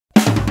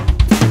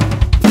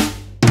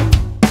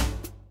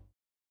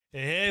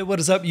Hey, what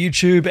is up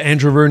YouTube?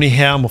 Andrew Rooney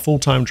here. I'm a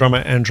full-time drummer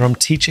and drum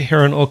teacher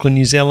here in Auckland,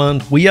 New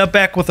Zealand. We are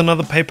back with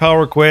another PayPal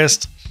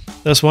request.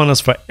 This one is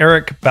for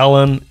Eric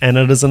Bellin and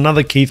it is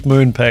another Keith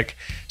Moon pick.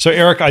 So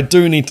Eric, I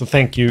do need to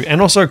thank you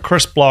and also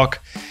Chris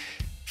Block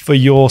for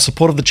your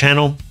support of the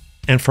channel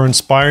and for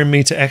inspiring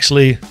me to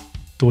actually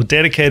do a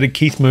dedicated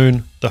Keith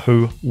Moon The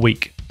Who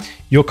week.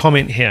 Your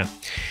comment here.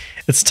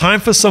 It's time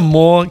for some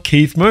more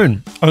Keith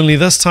Moon, only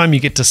this time you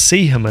get to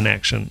see him in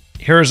action.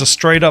 Here is a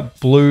straight up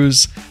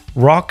blues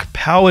rock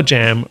power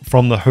jam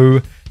from The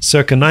Who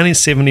circa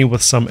 1970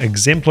 with some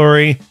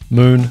exemplary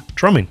Moon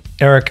drumming.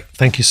 Eric,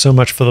 thank you so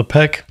much for the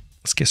pick.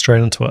 Let's get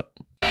straight into it.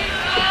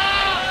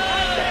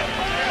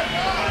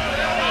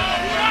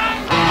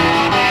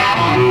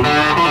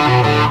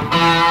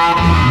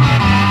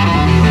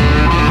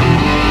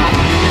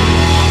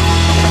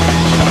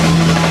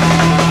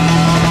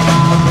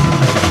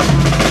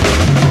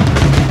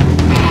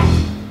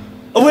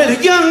 Well,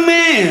 a young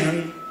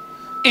man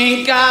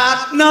ain't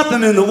got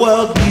nothing in the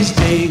world these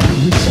days.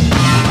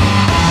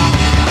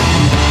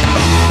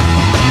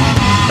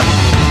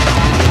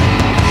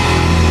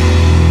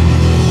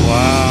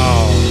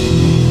 Wow.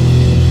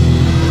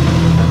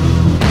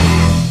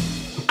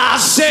 I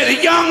said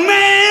a young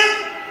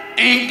man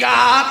ain't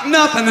got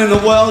nothing in the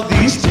world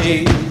these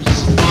days.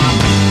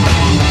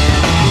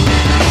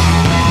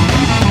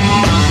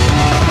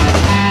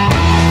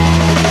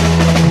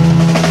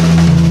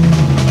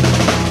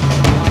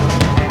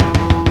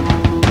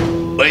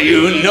 Well,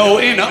 you know,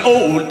 in the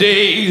old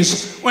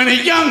days, when a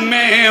young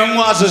man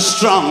was a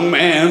strong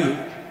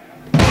man,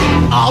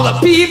 all the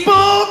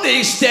people,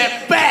 they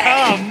stepped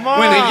back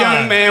when a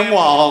young man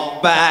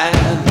walked by.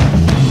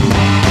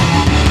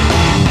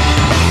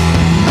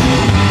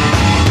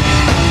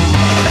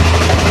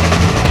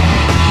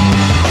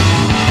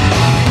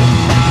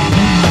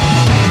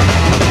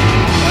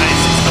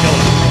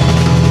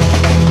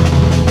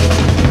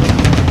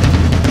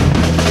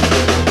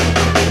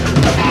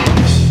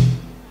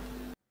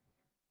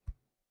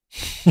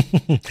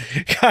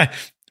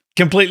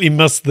 Completely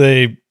missed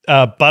the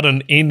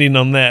button ending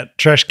on that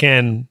trash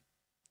can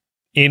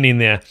ending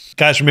there.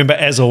 Guys, remember,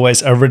 as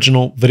always,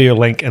 original video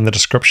link in the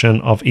description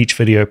of each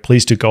video.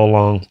 Please do go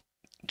along,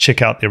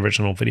 check out the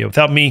original video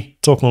without me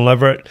talking all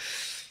over it.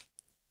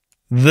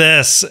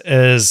 This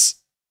is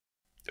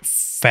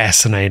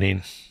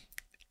fascinating.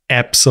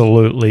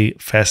 Absolutely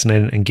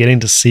fascinating. And getting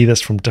to see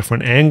this from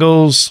different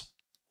angles.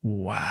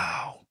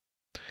 Wow.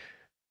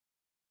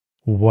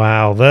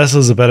 Wow, this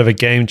is a bit of a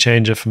game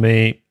changer for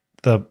me.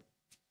 The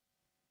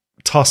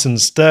tossing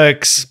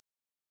sticks,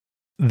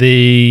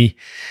 the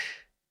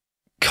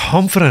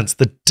confidence,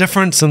 the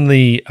difference in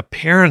the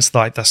appearance,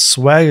 like the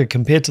swagger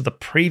compared to the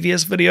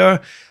previous video.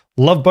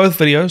 Love both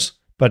videos,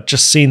 but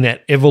just seeing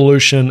that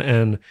evolution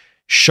and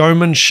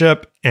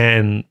showmanship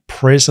and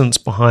presence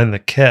behind the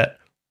kit.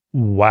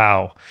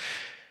 Wow.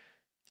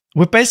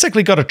 We've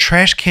basically got a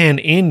trash can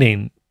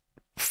ending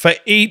for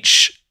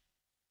each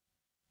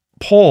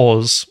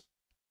pause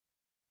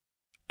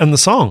in the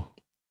song.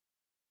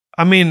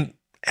 I mean,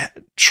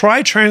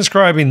 try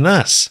transcribing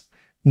this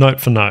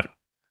note for note.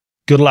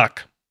 Good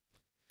luck.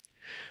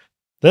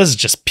 This is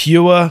just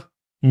pure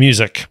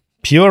music,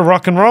 pure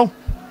rock and roll.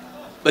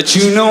 But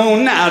you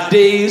know,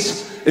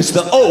 nowadays, it's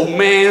the old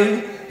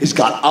man who's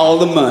got all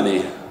the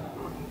money.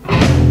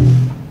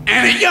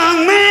 And a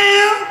young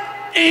man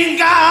ain't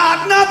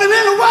got nothing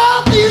in the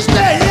world these days,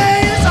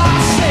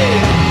 I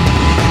say.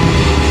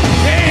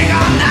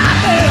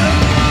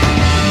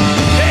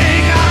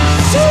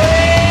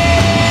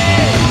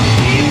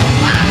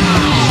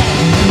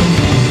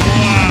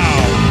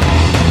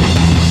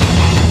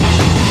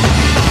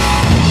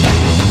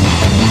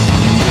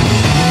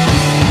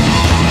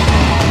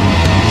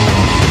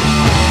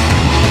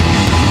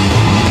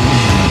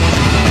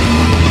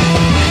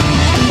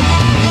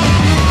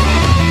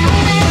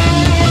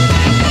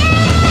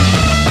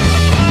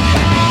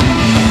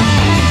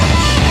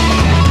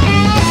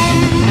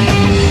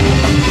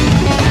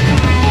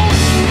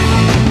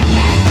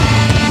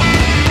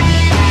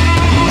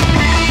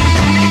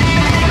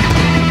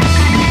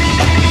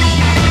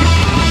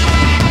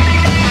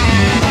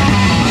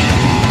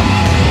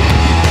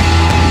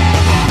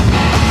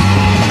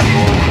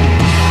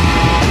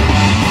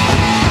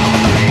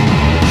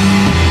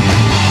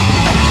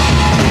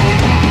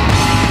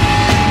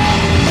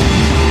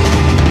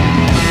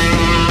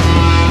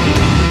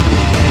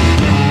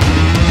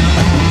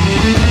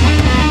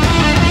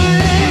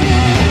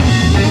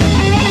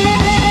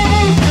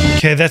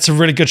 Okay, that's a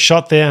really good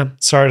shot there.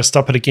 Sorry to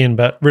stop it again,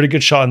 but really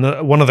good shot.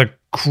 And one of the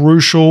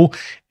crucial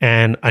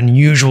and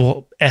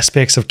unusual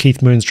aspects of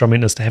Keith Moon's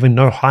drumming is to having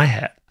no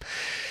hi-hat.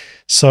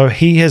 So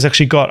he has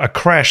actually got a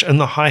crash in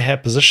the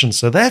hi-hat position.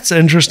 So that's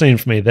interesting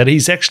for me, that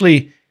he's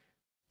actually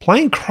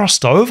playing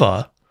crossed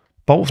over,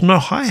 but with no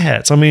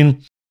hi-hats. I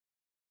mean,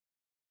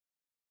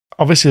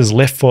 obviously his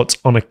left foot's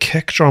on a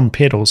kick drum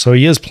pedal, so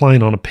he is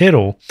playing on a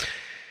pedal.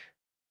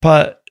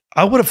 But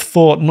I would have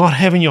thought not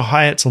having your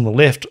hi-hats on the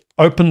left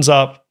opens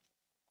up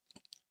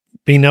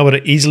being able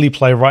to easily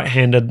play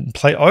right-handed and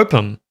play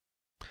open.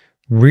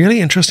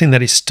 Really interesting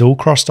that he's still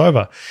crossed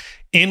over.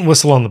 And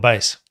whistle on the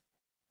bass.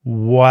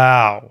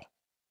 Wow.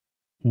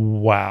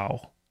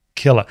 Wow.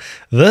 Killer.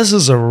 This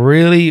is a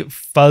really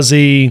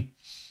fuzzy,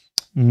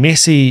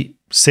 messy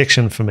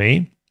section for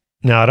me.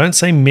 Now, I don't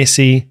say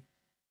messy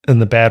in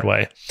the bad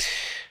way.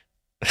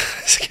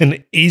 This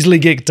can easily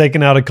get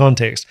taken out of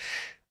context.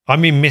 I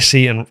mean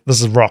messy, and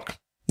this is rock.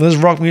 This is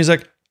rock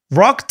music.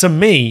 Rock, to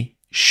me,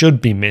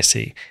 should be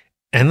messy.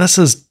 And this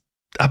is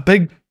a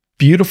big,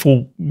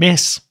 beautiful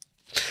mess.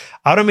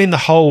 I don't mean the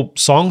whole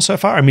song so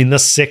far. I mean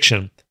this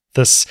section.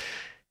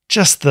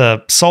 Just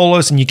the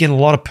solos, and you get a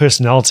lot of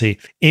personality.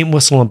 Ent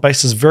whistle and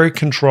bass is very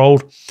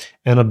controlled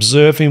and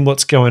observing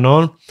what's going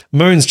on.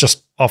 Moon's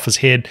just off his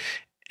head.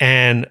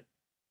 And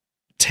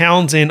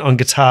Townsend on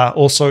guitar,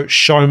 also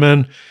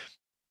showman,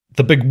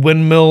 the big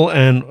windmill,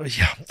 and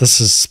yeah, this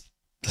is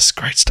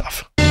great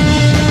stuff.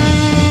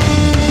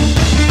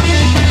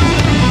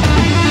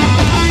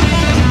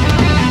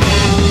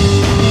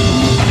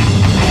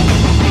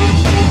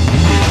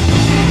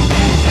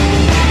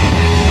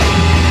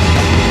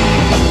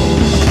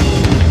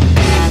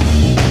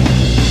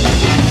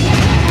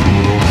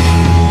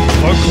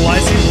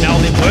 Vocalizing,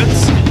 mouthing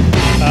words,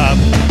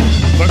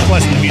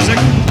 vocalizing the music.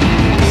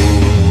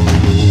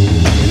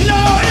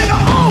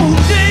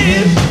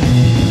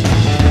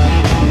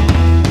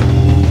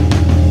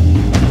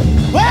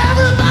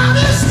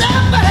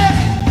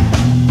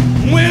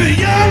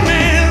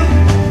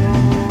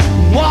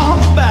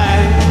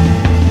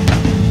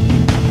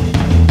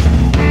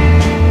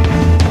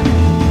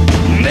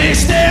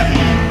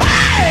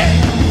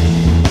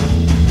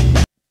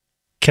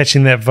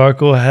 Catching that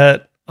vocal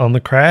hit on the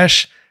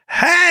crash,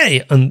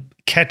 hey, and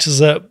catches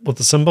it with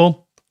the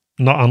cymbal,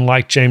 not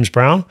unlike James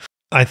Brown.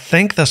 I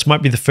think this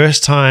might be the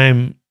first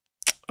time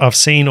I've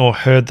seen or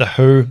heard The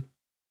Who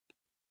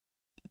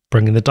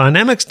bringing the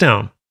dynamics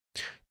down.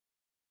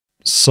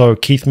 So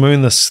Keith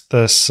Moon, this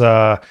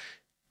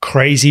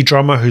crazy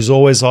drummer who's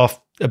always off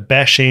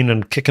bashing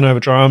and kicking over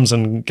drums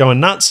and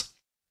going nuts,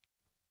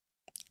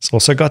 it's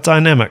also got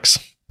dynamics.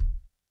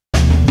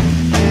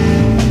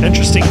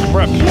 Interesting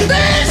grip.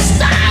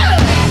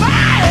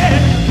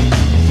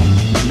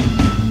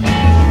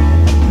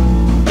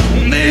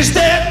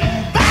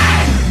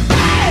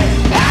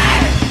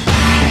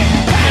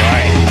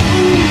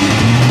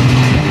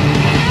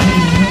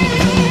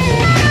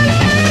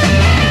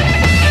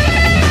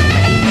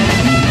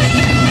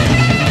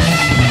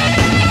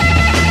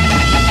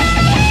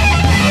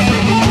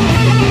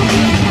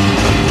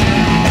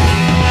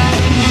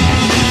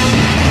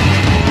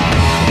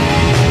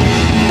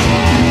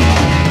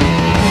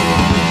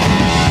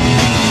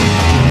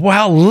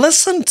 Wow,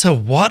 listen to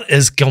what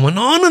is going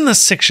on in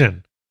this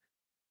section.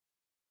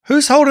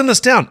 Who's holding this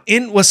down?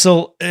 Ent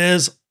whistle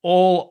is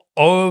all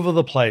over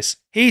the place.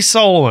 He's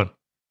soloing.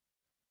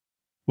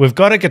 We've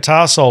got a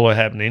guitar solo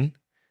happening.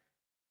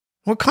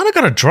 We've kind of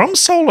got a drum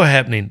solo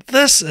happening.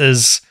 This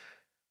is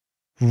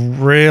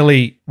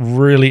really,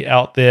 really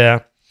out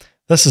there.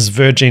 This is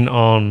verging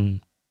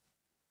on,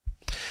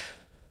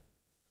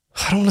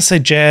 I don't want to say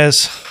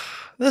jazz.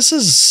 This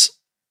is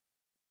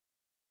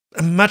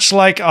much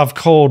like I've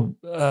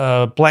called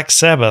Black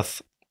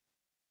Sabbath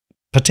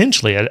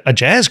potentially a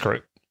jazz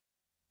group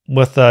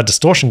with a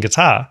distortion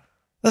guitar.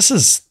 This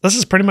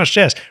is pretty much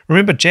jazz.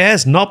 Remember,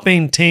 jazz not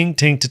being ting,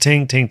 ting to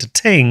ting, ting to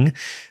ting,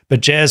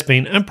 but jazz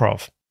being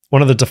improv.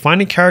 One of the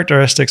defining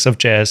characteristics of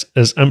jazz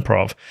is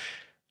improv.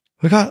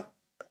 We got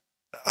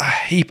a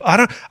heap. I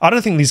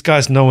don't think these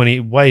guys know any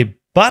way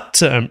but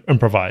to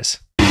improvise.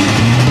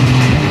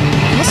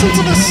 Listen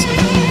to this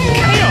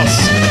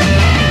chaos.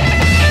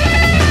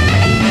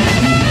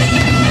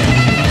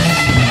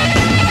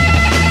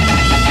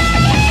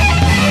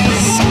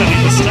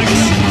 Spinning the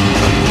sticks.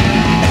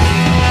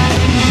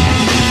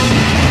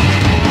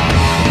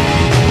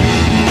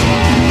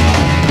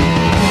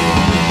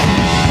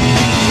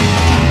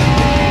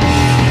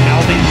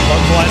 Mouthing,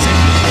 vocalizing.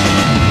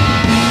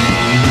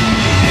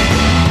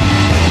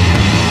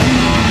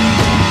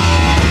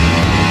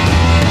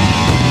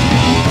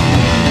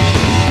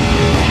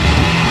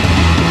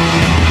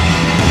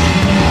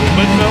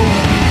 Windmill.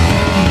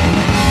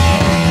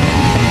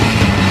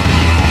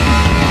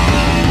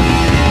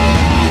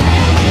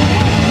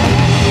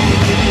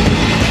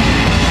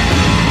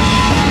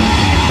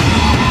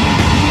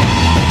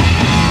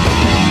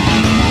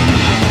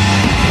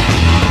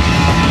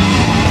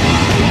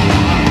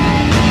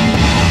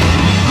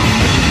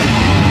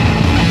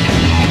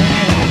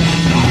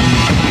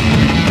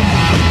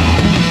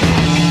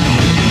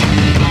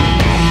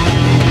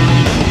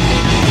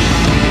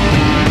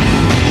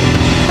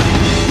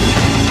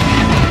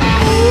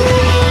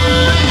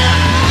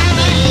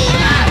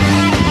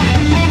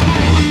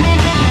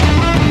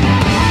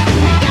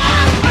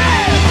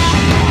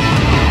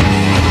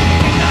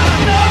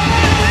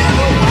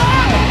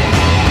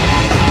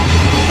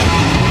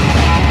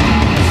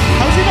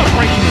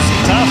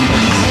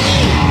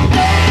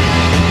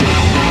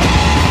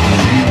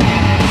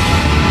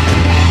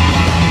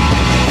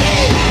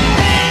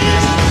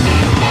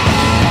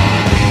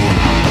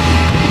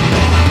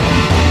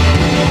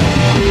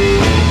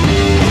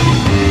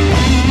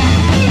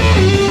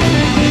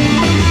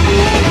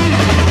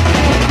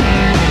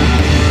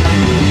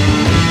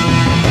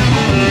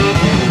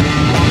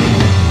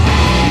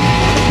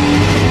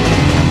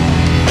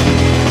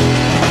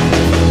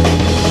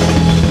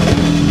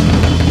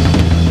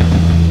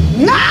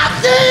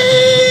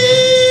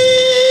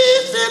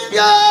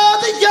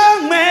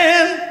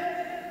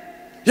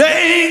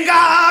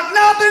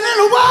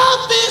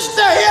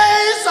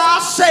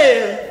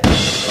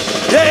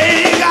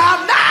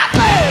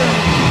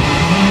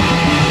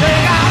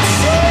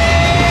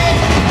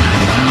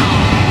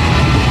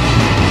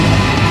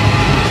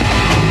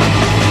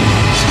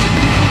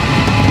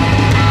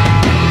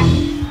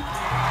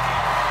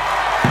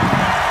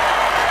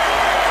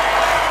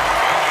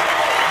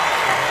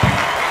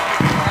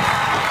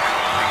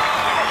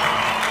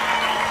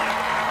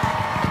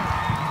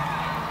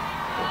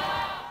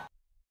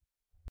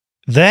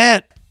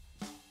 That,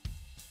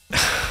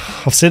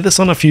 I've said this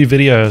on a few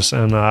videos,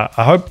 and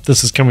I hope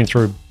this is coming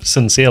through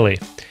sincerely.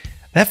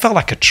 That felt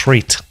like a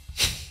treat.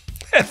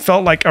 It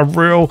felt like a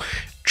real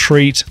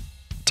treat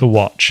to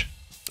watch.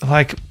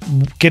 Like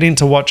getting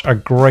to watch a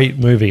great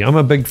movie. I'm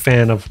a big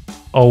fan of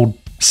old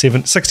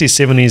 60s,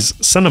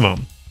 70s cinema.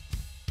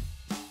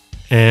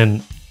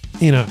 And,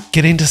 you know,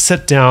 getting to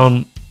sit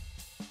down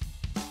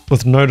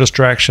with no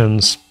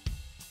distractions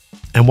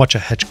and watch a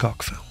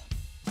Hitchcock film.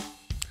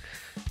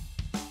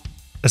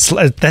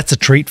 That's a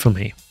treat for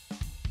me.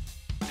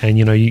 And,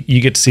 you know,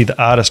 you get to see the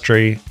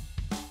artistry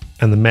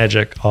and the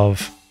magic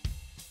of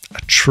a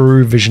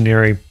true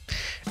visionary,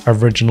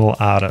 original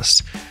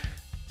artist.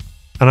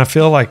 And I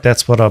feel like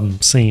that's what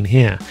I'm seeing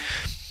here.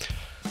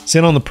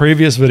 Said on the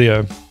previous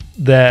video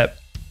that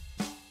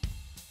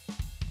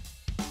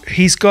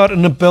he's got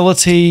an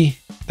ability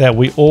that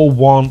we all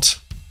want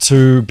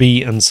to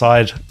be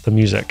inside the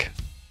music.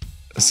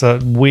 It's a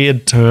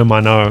weird term, I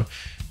know.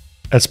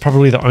 It's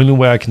probably the only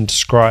way I can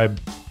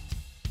describe.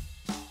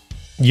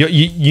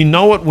 You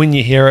know it when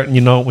you hear it, and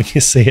you know it when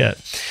you see it.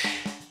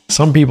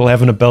 Some people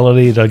have an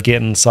ability to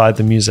get inside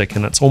the music,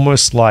 and it's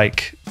almost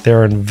like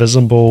they're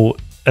invisible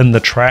in the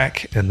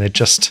track, and they're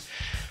just,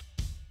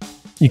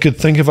 you could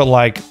think of it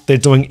like they're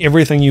doing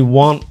everything you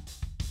want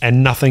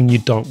and nothing you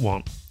don't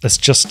want. It's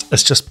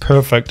just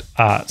perfect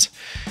art.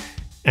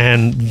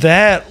 And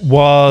that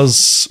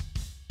was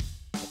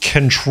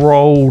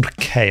controlled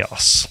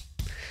chaos.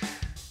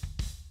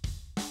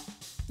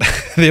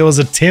 There was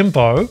a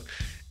tempo,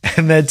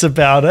 and that's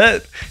about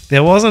it.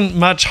 There wasn't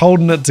much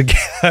holding it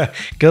together.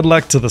 Good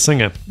luck to the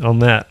singer on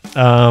that.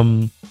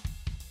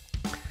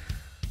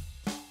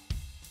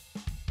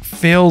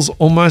 Feels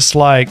almost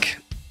like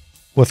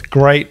with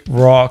great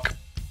rock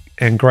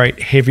and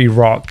great heavy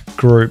rock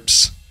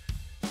groups,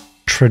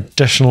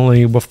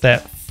 traditionally with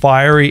that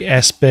fiery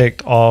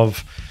aspect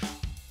of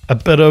a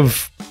bit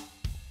of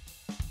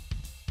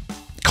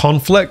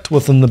conflict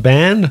within the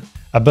band,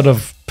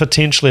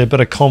 potentially a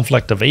bit of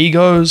conflict of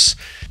egos,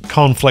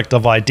 conflict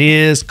of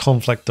ideas,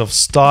 conflict of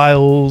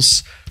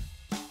styles,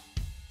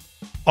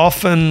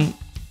 often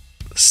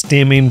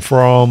stemming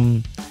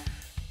from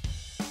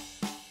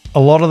a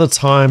lot of the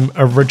time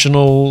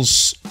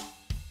originals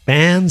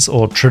bands,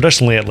 or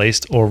traditionally at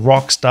least, or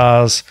rock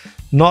stars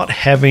not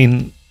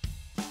having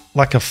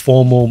like a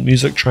formal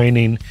music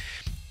training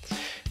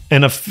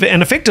and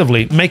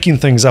effectively making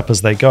things up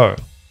as they go.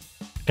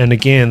 And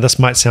again, this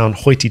might sound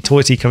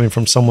hoity-toity coming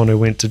from someone who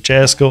went to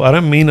jazz school. I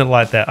don't mean it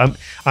like that.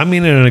 I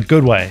mean it in a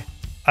good way.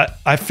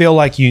 I feel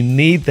like you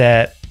need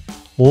that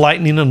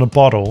lightning in a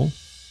bottle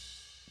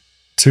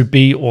to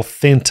be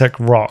authentic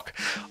rock.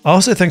 I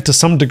also think to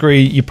some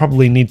degree you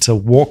probably need to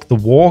walk the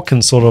walk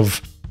and sort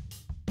of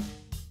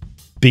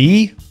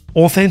be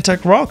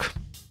authentic rock,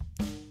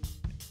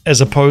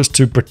 as opposed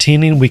to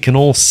pretending we can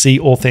all see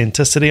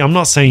authenticity. I'm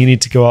not saying you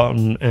need to go out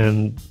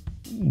and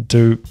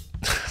do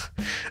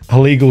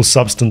illegal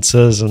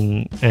substances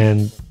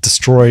and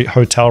destroy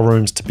hotel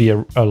rooms to be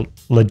a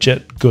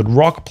legit good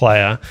rock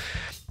player.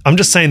 I'm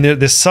just saying that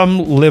there's some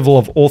level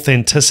of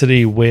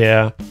authenticity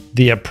where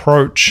the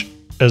approach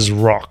is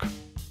rock.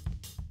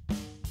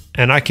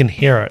 And I can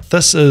hear it.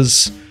 This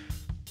is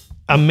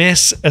a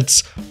mess.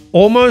 It's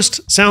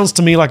almost sounds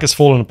to me like it's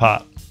fallen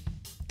apart.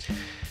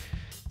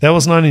 That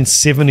was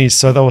 1970s,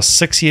 so they were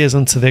 6 years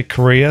into their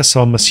career,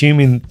 so I'm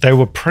assuming they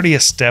were pretty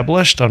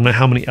established. I don't know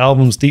how many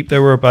albums deep they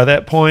were by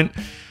that point,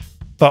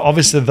 but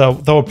obviously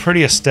they were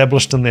pretty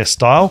established in their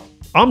style.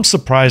 I'm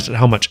surprised at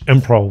how much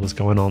improv was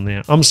going on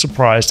there. I'm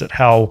surprised at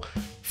how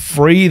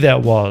free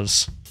that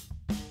was.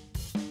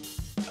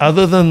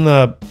 Other than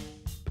the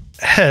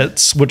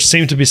hits, which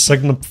seem to be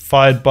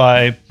signified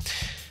by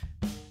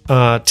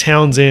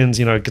Townsend's,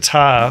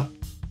 guitar,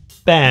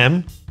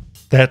 bam,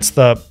 that's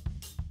the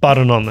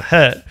button on the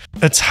hit.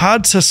 It's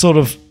hard to sort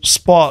of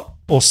spot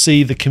or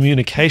see the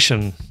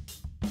communication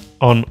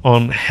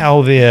on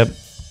how they're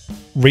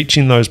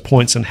reaching those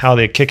points and how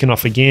they're kicking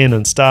off again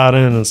and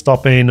starting and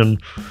stopping.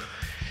 And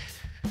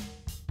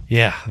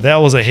yeah, that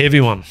was a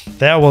heavy one.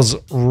 That was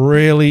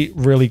really,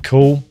 really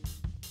cool.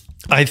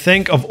 I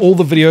think of all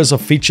the videos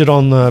I've featured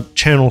on the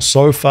channel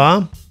so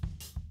far,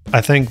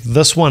 I think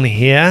this one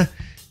here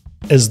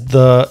is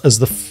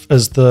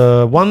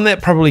the one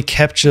that probably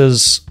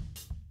captures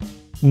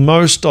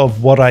most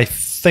of what I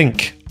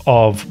think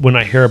of when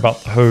I hear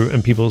about The Who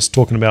and people's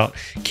talking about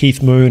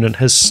Keith Moon and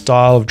his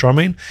style of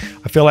drumming.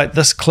 I feel like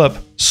this clip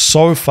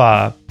so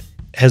far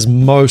has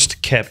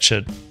most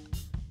captured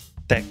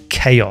that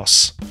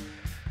chaos.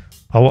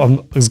 I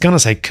was going to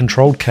say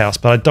controlled chaos,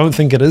 but I don't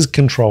think it is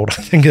controlled.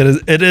 I think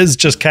it is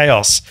just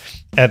chaos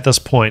at this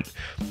point.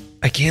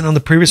 Again, on the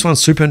previous one,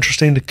 super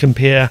interesting to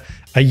compare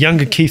a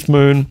younger Keith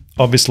Moon,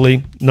 obviously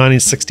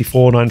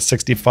 1964,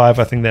 1965,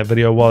 I think that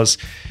video was,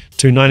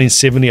 to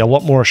 1970, a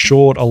lot more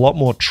assured, a lot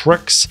more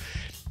tricks.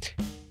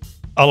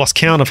 I lost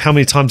count of how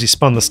many times he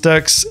spun the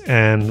sticks,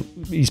 and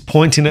he's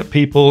pointing at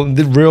people, and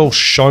the real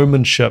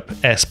showmanship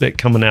aspect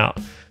coming out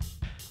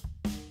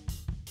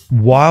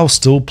while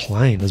still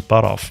playing his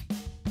butt off.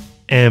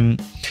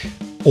 And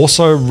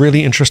Also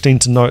really interesting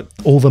to note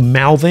all the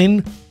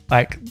mouthing,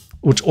 like,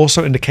 which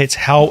also indicates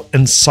how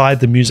inside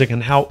the music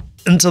and how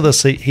into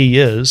this he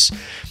is.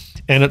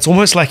 And it's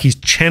almost like he's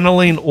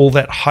channeling all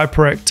that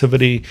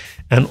hyperactivity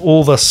and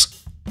all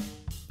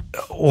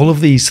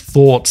of these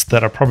thoughts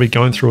that are probably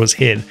going through his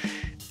head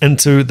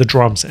into the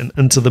drums and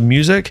into the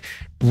music,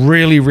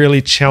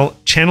 really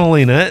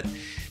channeling it.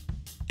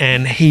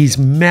 And he's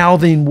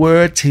mouthing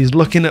words, he's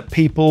looking at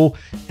people,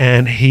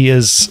 and he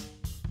is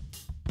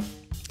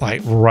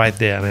like right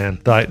there,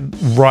 man, like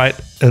right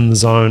in the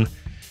zone.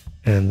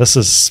 And this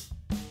is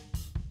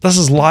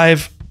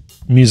live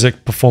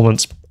music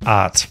performance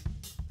art.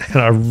 And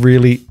I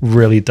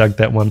really dug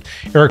that one.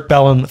 Eric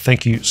Ballin,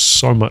 thank you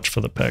so much for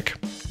the pick.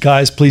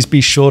 Guys, please be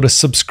sure to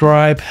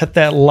subscribe, hit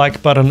that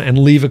like button, and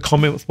leave a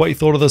comment with what you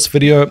thought of this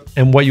video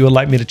and what you would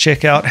like me to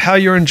check out. How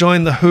you're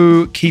enjoying the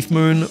Who Keith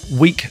Moon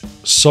week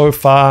so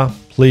far,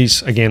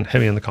 please, again, hit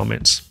me in the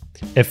comments.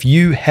 If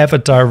you have a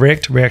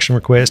direct reaction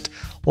request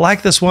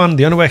like this one,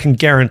 the only way I can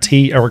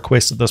guarantee a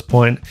request at this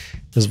point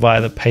is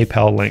via the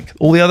PayPal link.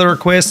 All the other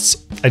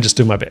requests, I just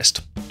do my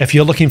best. If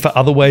you're looking for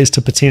other ways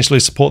to potentially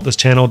support this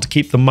channel to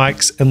keep the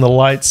mics and the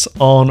lights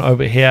on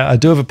over here, I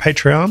do have a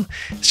Patreon.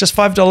 It's just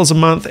 $5 a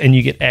month and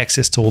you get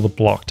access to all the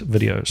blocked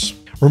videos.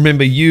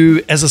 Remember,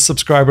 you as a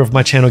subscriber of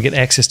my channel get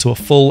access to a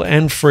full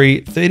and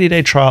free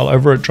 30-day trial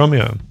over at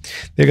Drumeo.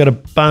 They've got a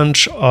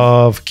bunch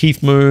of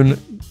Keith Moon,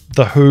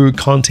 The Who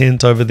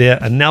content over there,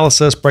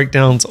 analysis,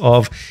 breakdowns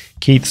of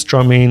Keith's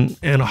drumming,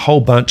 and a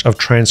whole bunch of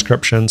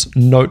transcriptions,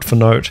 note for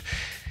note.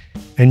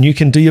 And you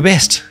can do your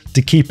best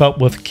to keep up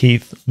with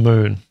Keith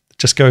Moon.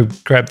 Just go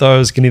grab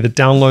those. You can either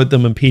download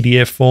them in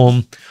PDF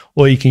form,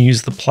 or you can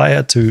use the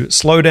player to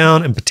slow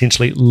down and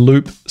potentially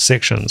loop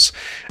sections.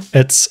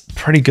 It's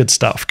pretty good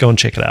stuff. Go and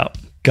check it out.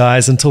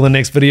 Guys, until the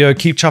next video,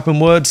 keep chopping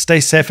wood, stay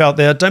safe out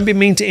there, don't be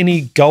mean to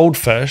any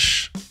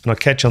goldfish, and I'll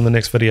catch you on the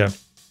next video.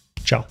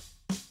 Ciao.